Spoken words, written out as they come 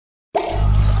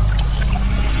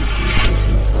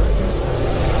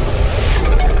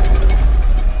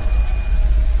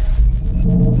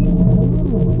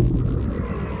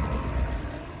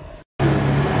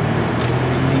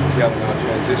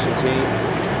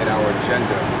our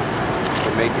agenda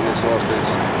for making this office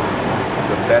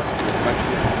the best in the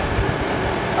country.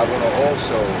 I want to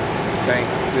also thank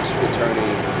District Attorney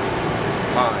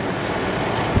Hines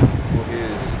for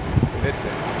his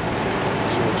commitment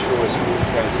to ensure a smooth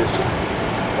transition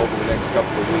over the next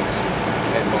couple of weeks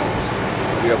and months.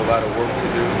 We have a lot of work to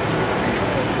do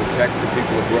to protect the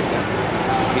people of Brooklyn,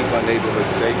 to keep our neighborhood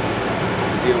safe,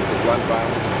 to deal with the gun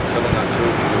violence that's killing our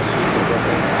children and streets of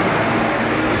Brooklyn,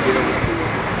 to deal with the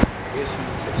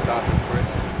issues of stop and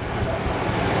frisk,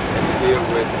 and to deal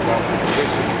with wrongful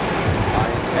convictions. I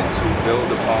intend to build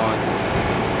upon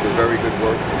the very good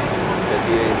work that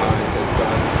D.A. Hines has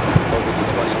done over the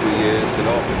 23 years in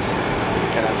office.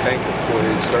 And I thank him for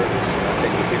his service. I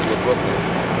thank the people of Brooklyn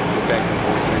for thank him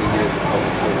for his many years of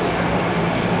public service.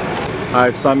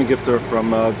 Hi, Simon Gifter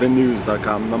from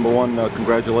VinNews.com. Number one,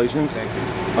 congratulations. Thank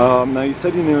you. Now you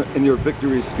said in your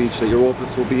victory speech that your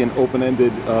office will be an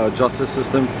open-ended justice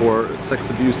system for sex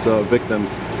abuse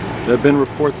victims. There have been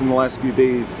reports in the last few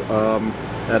days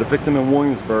that a victim in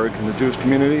Williamsburg in the Jewish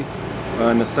community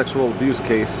in a sexual abuse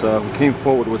case who came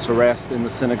forward was harassed in the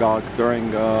synagogue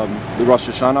during the Rosh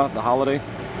Hashanah, the holiday.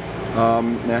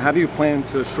 Now how do you plan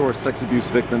to assure sex abuse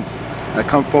victims that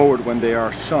come forward when they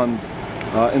are shunned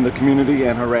in the community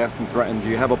and harassed and threatened? Do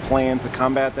you have a plan to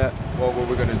combat that? Well, what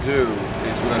we're going to do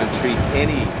is we're going to treat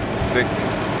any victim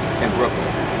in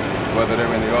Brooklyn, whether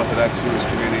they're in the Orthodox Jewish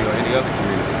community or any other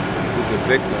community, who's a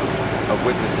victim of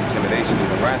witness intimidation and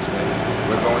harassment.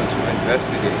 We're going to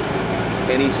investigate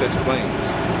any such claims,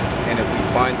 and if we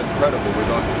find them credible, we're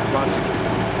going to prosecute.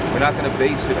 We're not going to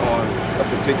base it on a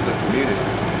particular community.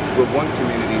 We're one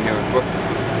community here in Brooklyn,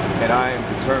 and I am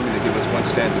determined to give us one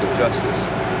standard of justice.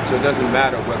 So it doesn't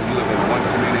matter whether you live in one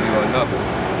community or another.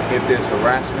 If there's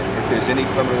harassment, if there's any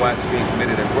criminal acts being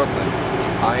committed in Brooklyn,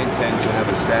 I intend to have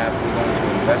a staff. We're going to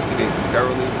investigate them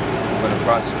thoroughly. We're going to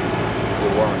prosecute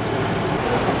for warranted.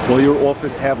 Will your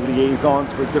office have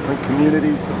liaisons for different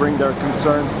communities to bring their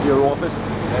concerns to your office?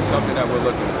 That's something that we're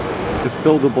looking at. If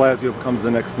Bill de Blasio becomes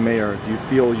the next mayor, do you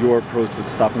feel your approach with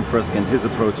stop and frisk and his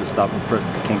approach with stop and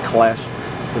frisk can clash?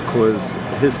 Because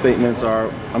his statements are,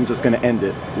 I'm just going to end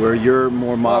it, where you're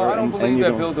more moderate. Well, I don't believe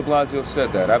that Bill de Blasio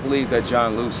said that. I believe that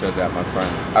John Liu said that, my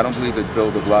friend. I don't believe that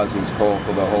Bill de Blasio's called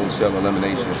for the wholesale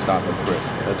elimination of stop and frisk.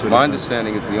 That's what my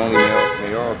understanding is the only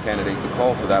mayoral candidate to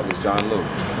call for that was John Liu.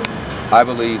 I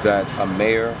believe that a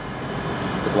mayor,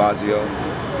 de Blasio,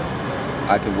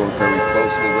 I can work very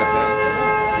closely with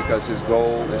him because his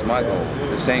goal is my goal,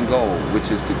 the same goal,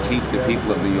 which is to keep the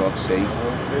people of New York safe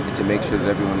and to make sure that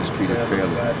everyone is treated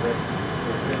fairly.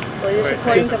 So you're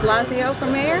supporting de Blasio for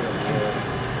mayor?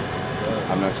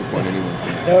 I'm not supporting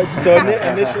anyone. So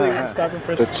initially, stop and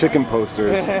frisk. The chicken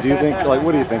posters, do you think, like,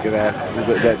 what do you think of that?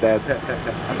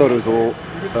 I thought it was a little...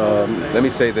 Let me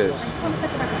say this.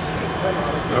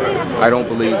 I don't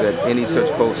believe that any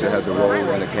such poster has a role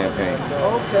in the campaign.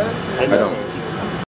 I don't.